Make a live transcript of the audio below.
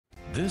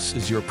This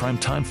is your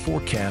primetime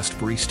forecast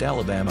for East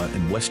Alabama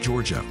and West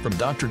Georgia from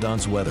Dr.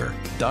 Don's Weather.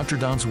 Dr.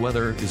 Don's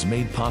Weather is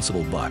made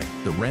possible by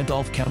the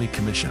Randolph County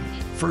Commission,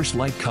 First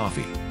Light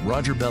Coffee,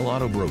 Roger Bell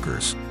Auto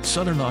Brokers,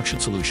 Southern Auction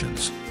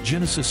Solutions,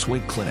 Genesis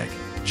Swake Clinic,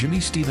 Jimmy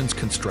Stevens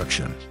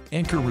Construction,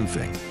 Anchor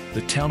Roofing,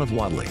 the Town of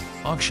Wadley,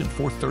 Auction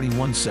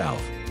 431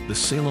 South, the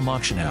Salem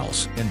Auction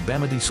House, and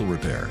Bama Diesel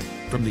Repair.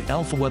 From the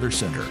Alpha Weather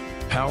Center,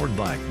 powered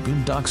by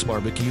Boondocks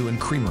Barbecue and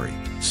Creamery,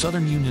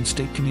 Southern Union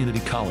State Community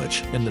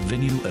College, and the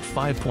venue at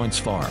 5 Points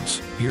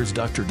Farms. Here's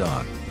Dr.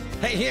 Don.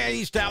 Hey,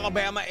 East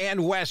Alabama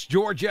and West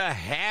Georgia,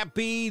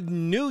 Happy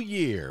New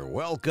Year.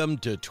 Welcome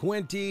to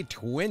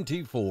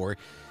 2024.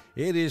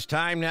 It is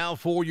time now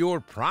for your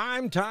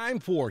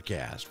primetime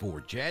forecast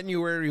for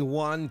January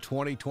 1,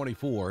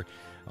 2024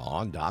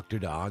 on Dr.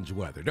 Don's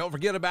Weather. Don't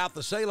forget about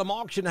the Salem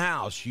Auction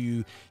House.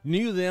 You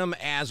knew them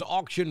as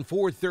Auction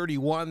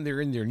 431.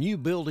 They're in their new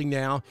building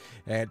now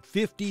at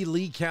 50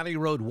 Lee County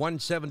Road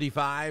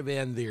 175,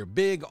 and their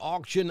big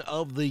auction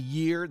of the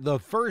year, the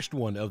first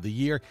one of the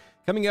year,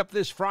 coming up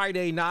this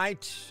Friday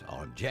night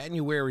on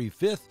January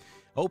 5th.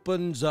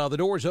 The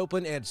doors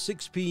open at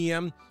 6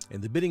 p.m.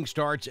 and the bidding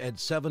starts at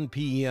 7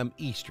 p.m.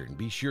 Eastern.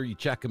 Be sure you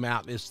check them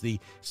out. It's the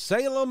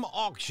Salem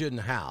Auction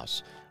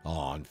House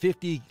on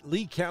 50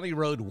 Lee County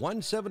Road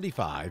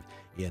 175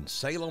 in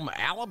Salem,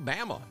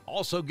 Alabama.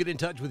 Also, get in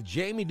touch with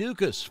Jamie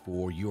Dukas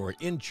for your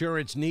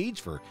insurance needs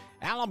for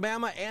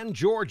Alabama and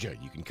Georgia.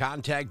 You can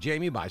contact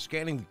Jamie by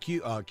scanning the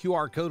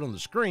QR code on the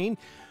screen,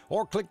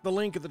 or click the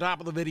link at the top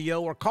of the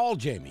video, or call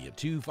Jamie at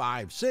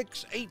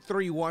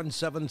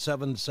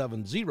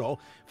 256-831-7770.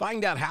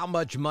 Find out how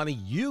much money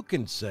you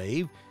can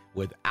save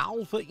with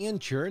Alpha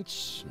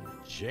Insurance.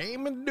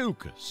 Jamie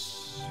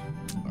Dukas.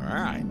 All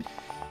right.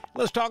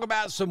 Let's talk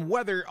about some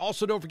weather.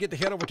 Also, don't forget to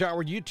head over to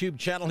our YouTube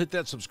channel, hit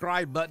that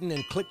subscribe button,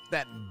 and click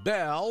that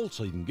bell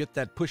so you can get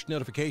that push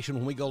notification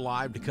when we go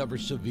live to cover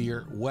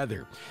severe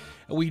weather.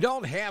 We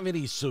don't have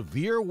any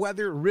severe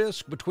weather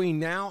risk between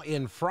now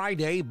and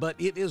Friday, but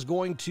it is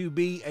going to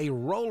be a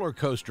roller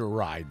coaster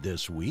ride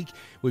this week.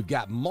 We've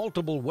got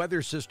multiple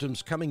weather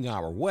systems coming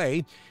our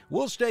way.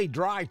 We'll stay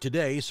dry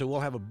today, so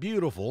we'll have a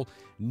beautiful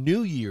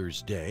New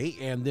Year's Day,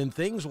 and then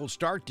things will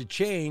start to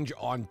change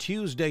on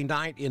Tuesday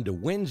night into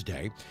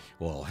Wednesday.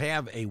 We'll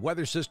have a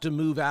weather system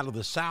move out of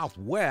the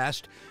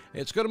southwest.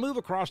 It's going to move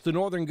across the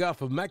northern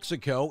Gulf of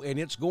Mexico, and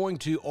it's going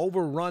to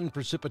overrun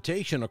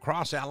precipitation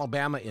across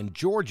Alabama and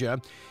Georgia.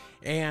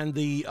 And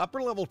the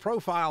upper level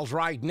profiles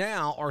right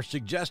now are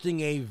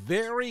suggesting a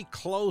very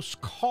close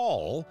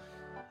call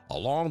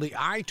along the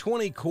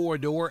I-20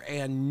 corridor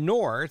and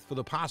north for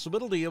the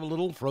possibility of a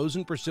little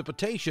frozen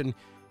precipitation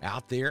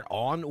out there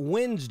on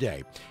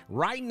Wednesday.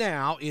 Right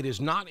now, it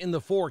is not in the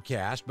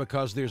forecast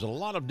because there's a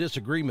lot of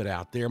disagreement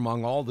out there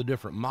among all the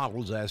different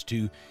models as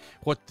to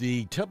what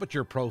the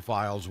temperature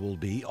profiles will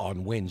be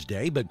on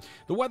Wednesday. But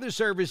the Weather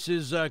Service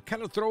is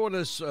kind of throwing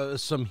us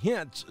some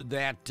hints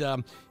that,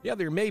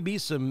 there may be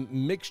some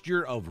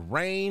mixture of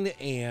rain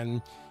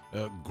and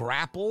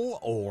grapple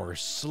or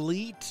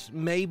sleet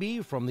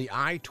maybe from the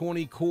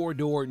I-20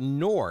 corridor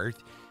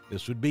north.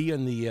 This would be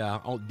in the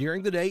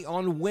during the day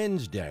on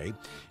Wednesday.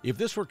 If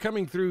this were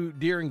coming through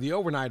during the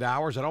overnight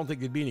hours, I don't think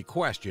there'd be any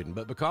question.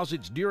 But because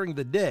it's during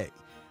the day,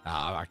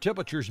 our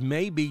temperatures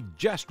may be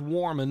just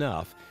warm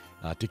enough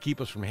to keep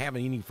us from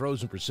having any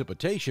frozen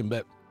precipitation.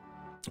 But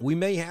we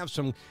may have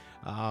some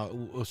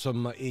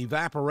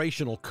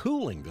evaporational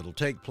cooling that'll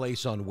take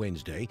place on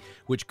Wednesday,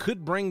 which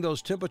could bring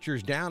those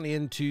temperatures down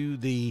into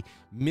the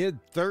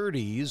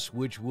mid-30s,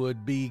 which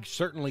would be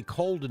certainly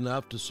cold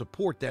enough to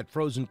support that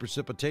frozen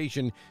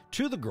precipitation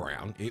to the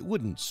ground. It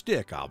wouldn't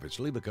stick,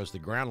 obviously, because the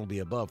ground will be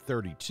above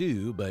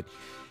 32, but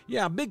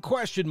yeah, big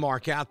question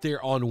mark out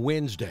there on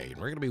Wednesday, and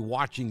we're going to be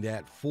watching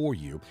that for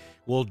you.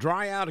 We'll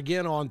dry out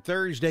again on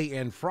Thursday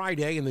and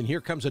Friday, and then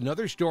here comes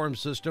another storm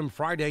system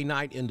Friday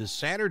night into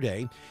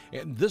Saturday,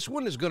 and this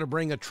one is going to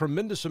bring a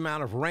tremendous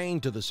amount of rain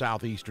to the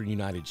southeastern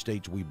United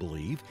States, we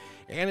believe,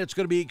 and it's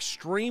going to be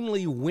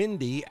extremely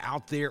windy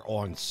out there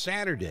on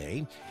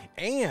Saturday.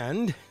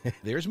 And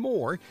there's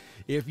more.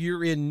 If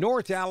you're in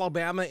North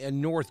Alabama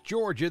and North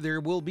Georgia, there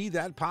will be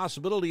that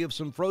possibility of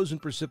some frozen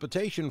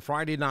precipitation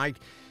Friday night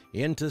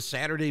into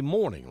Saturday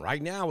morning.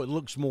 Right now, it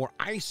looks more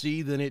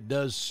icy than it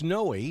does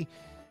snowy.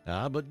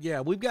 But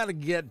yeah, we've got to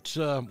get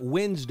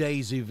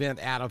Wednesday's event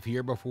out of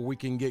here before we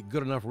can get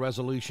good enough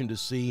resolution to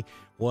see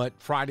what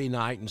Friday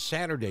night and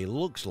Saturday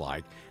looks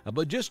like.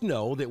 But just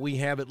know that we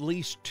have at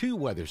least two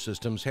weather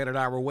systems headed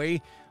our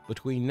way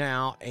between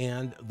now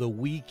and the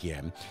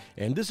weekend.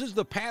 And this is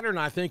the pattern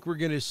I think we're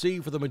going to see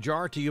for the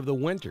majority of the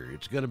winter.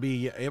 It's going to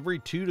be every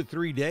 2 to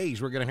 3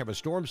 days we're going to have a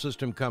storm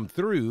system come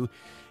through,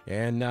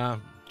 and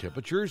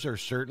temperatures are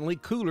certainly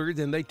cooler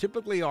than they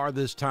typically are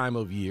this time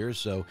of year.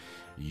 So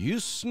you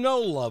snow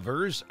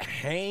lovers,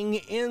 hang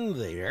in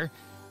there.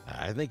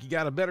 I think you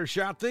got a better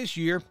shot this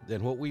year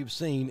than what we've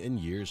seen in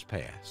years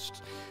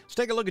past. Let's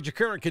take a look at your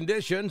current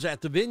conditions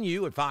at the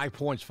venue at 5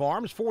 Points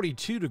Farms.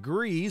 42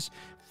 degrees,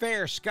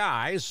 fair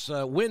skies.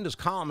 Wind is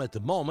calm at the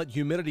moment.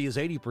 Humidity is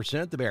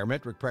 80%. The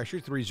barometric pressure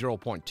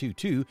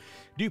 30.22.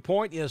 Dew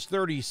point is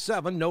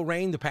 37. No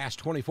rain the past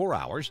 24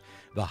 hours.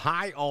 The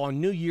high on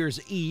New Year's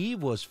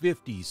Eve was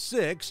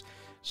 56.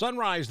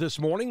 Sunrise this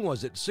morning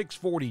was at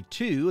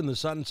 6:42, and the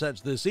sun sets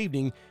this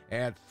evening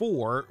at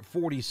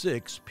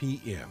 4:46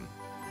 p.m.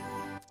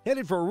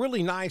 Headed for a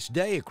really nice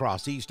day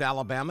across East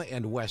Alabama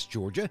and West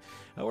Georgia.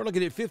 We're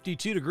looking at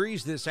 52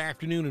 degrees this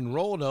afternoon in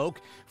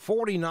Roanoke,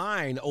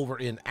 49 over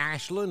in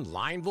Ashland,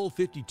 Lineville,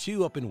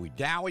 52 up in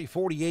Wedowee,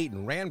 48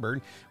 in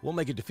Ranburne. We'll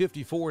make it to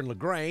 54 in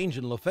LaGrange,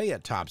 and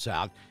Lafayette tops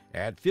out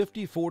at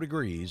 54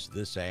 degrees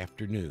this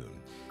afternoon.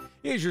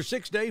 Here's your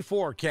 6-day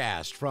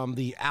forecast from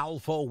the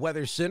Alpha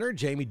Weather Center.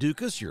 Jamie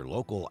Dukas, your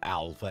local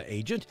Alpha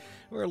agent.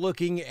 We're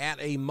looking at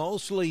a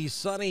mostly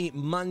sunny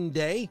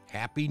Monday.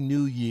 Happy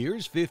New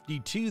Year's.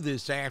 52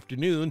 this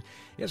afternoon.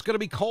 It's going to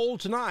be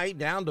cold tonight,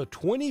 down to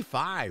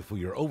 25 for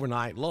your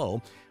overnight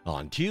low.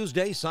 On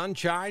Tuesday,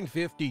 sunshine,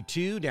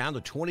 52, down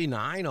to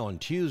 29 on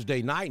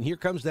Tuesday night. And here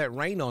comes that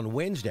rain on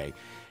Wednesday.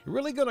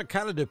 Really going to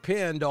kind of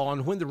depend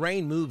on when the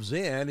rain moves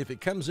in. If it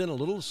comes in a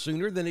little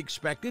sooner than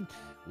expected,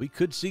 we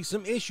could see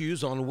some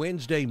issues on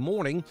Wednesday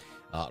morning.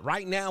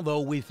 Right now, though,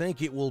 we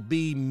think it will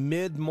be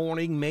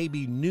mid-morning,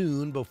 maybe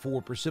noon,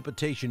 before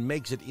precipitation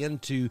makes it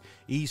into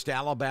East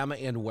Alabama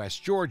and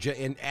West Georgia.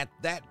 And at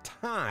that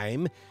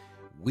time,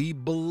 we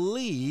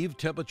believe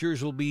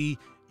temperatures will be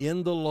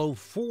in the low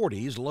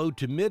 40s, low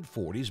to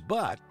mid-40s.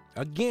 But,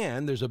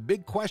 again, there's a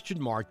big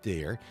question mark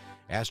there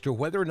as to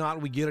whether or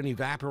not we get an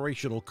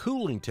evaporational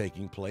cooling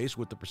taking place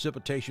with the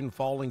precipitation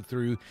falling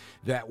through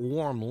that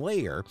warm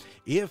layer.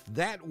 If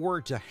that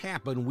were to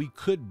happen, we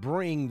could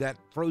bring that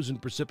frozen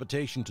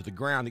precipitation to the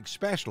ground,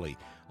 especially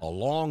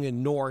along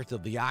and north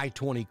of the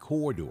I-20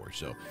 corridor.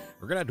 So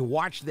we're going to have to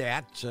watch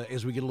that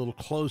as we get a little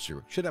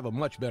closer. Should have a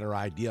much better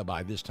idea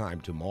by this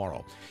time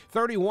tomorrow.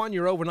 31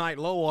 your overnight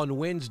low on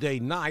Wednesday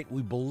night.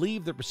 We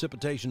believe the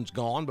precipitation's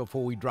gone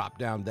before we drop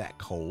down that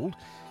cold.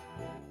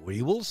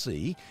 We will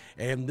see.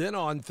 And then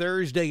on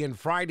Thursday and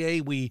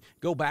Friday, we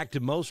go back to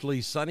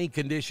mostly sunny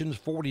conditions.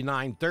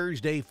 49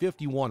 Thursday,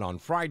 51 on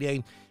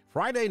Friday.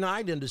 Friday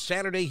night into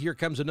Saturday, here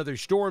comes another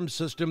storm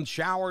system.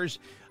 Showers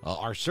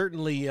are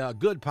certainly a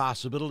good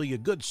possibility. A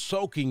good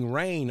soaking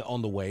rain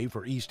on the way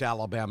for East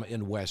Alabama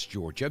and West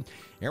Georgia.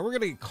 And we're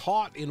going to get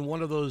caught in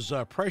one of those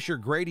pressure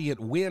gradient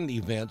wind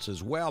events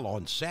as well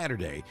on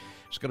Saturday.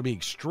 It's going to be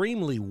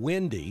extremely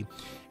windy.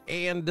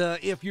 And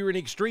if you're in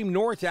extreme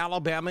North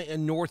Alabama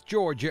and North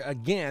Georgia,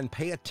 again,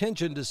 pay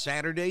attention to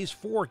Saturday's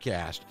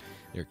forecast.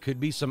 There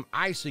could be some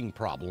icing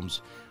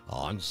problems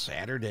on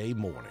Saturday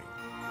morning.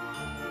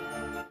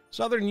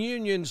 Southern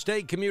Union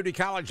State Community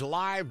College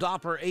live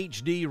Doppler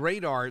HD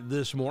radar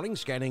this morning,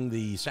 scanning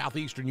the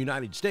southeastern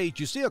United States.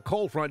 You see a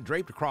cold front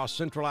draped across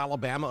central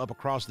Alabama up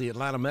across the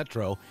Atlanta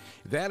metro.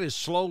 That is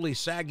slowly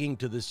sagging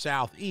to the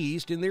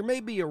southeast, and there may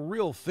be a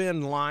real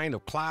thin line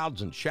of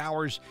clouds and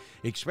showers,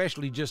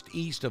 especially just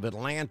east of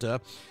Atlanta,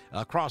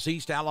 across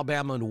East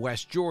Alabama and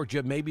West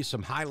Georgia. Maybe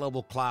some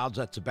high-level clouds.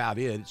 That's about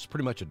it. It's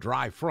pretty much a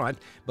dry front,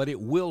 but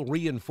it will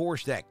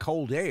reinforce that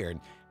cold air.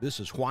 And this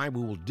is why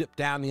we will dip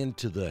down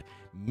into the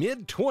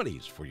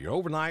mid-20s for your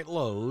overnight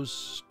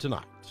lows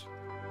tonight.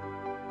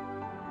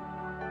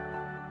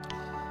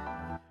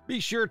 Be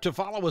sure to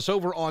follow us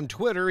over on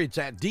Twitter. It's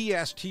at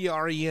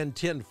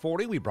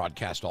DSTREN1040. We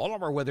broadcast all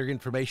of our weather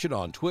information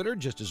on Twitter,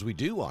 just as we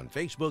do on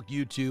Facebook,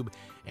 YouTube,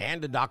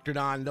 and at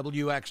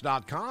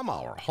DrDonWX.com,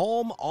 our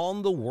home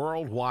on the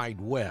World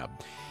Wide Web.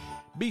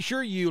 Be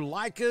sure you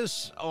like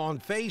us on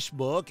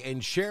Facebook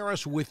and share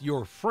us with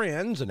your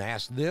friends and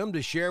ask them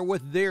to share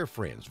with their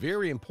friends.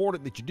 Very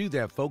important that you do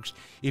that, folks.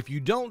 If you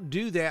don't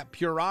do that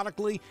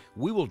periodically,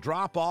 we will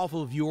drop off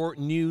of your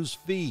news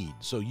feed,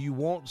 so you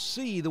won't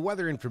see the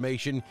weather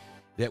information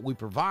that we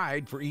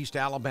provide for East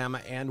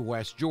Alabama and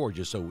West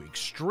Georgia. So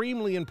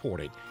extremely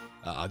important.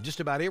 Just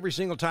about every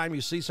single time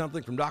you see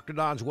something from Dr.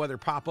 Don's Weather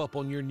pop up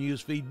on your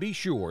news feed, be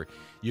sure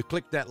you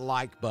click that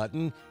like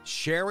button,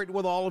 share it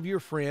with all of your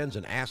friends,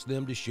 and ask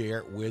them to share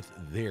it with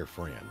their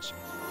friends.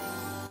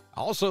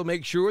 Also,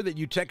 make sure that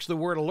you text the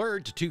word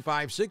alert to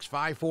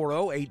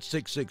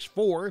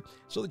 256-540-8664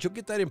 so that you'll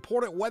get that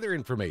important weather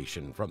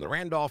information from the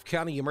Randolph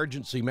County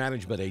Emergency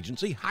Management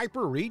Agency.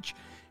 HyperReach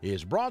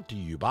is brought to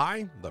you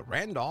by the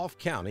Randolph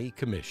County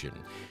Commission.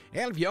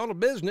 And if you own a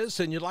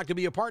business and you'd like to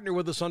be a partner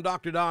with us on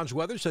Dr. Don's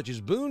Weather, such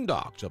as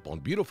Boondocks up on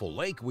beautiful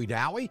Lake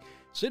Wedowee,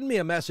 send me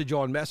a message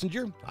on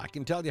Messenger. I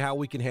can tell you how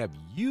we can have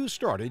you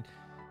started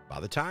by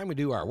the time we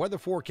do our weather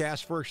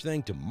forecast first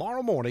thing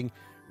tomorrow morning,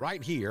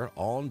 right here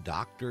on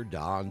Dr.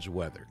 Don's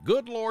Weather.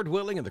 Good Lord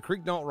willing and the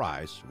creek don't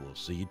rise, we'll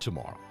see you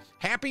tomorrow.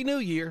 Happy New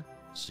Year.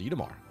 See you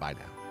tomorrow. Bye now.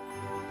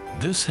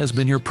 This has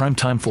been your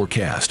primetime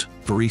forecast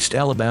for East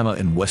Alabama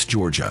and West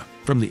Georgia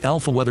from the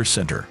Alpha Weather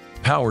Center,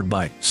 powered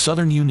by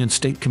Southern Union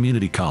State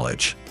Community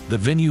College, the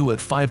venue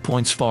at 5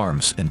 Points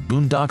Farms and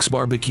Boondocks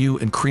Barbecue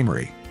and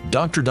Creamery.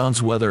 Dr.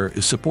 Don's Weather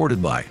is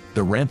supported by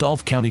the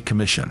Randolph County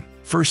Commission,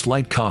 First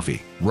Light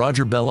Coffee,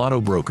 Roger Bell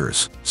Auto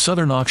Brokers,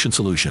 Southern Auction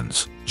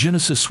Solutions,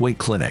 Genesis Weight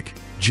Clinic,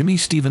 Jimmy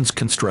Stevens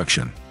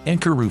Construction,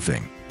 Anchor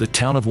Roofing, the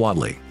Town of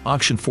Wadley,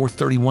 Auction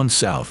 431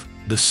 South,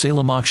 the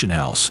Salem Auction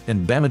House,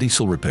 and Bama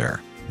Diesel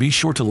Repair. Be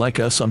sure to like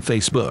us on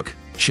Facebook,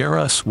 share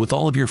us with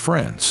all of your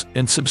friends,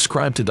 and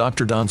subscribe to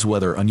Dr. Don's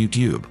Weather on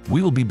YouTube.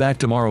 We will be back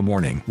tomorrow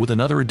morning with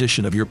another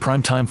edition of your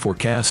primetime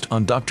forecast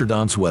on Dr.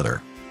 Don's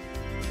Weather.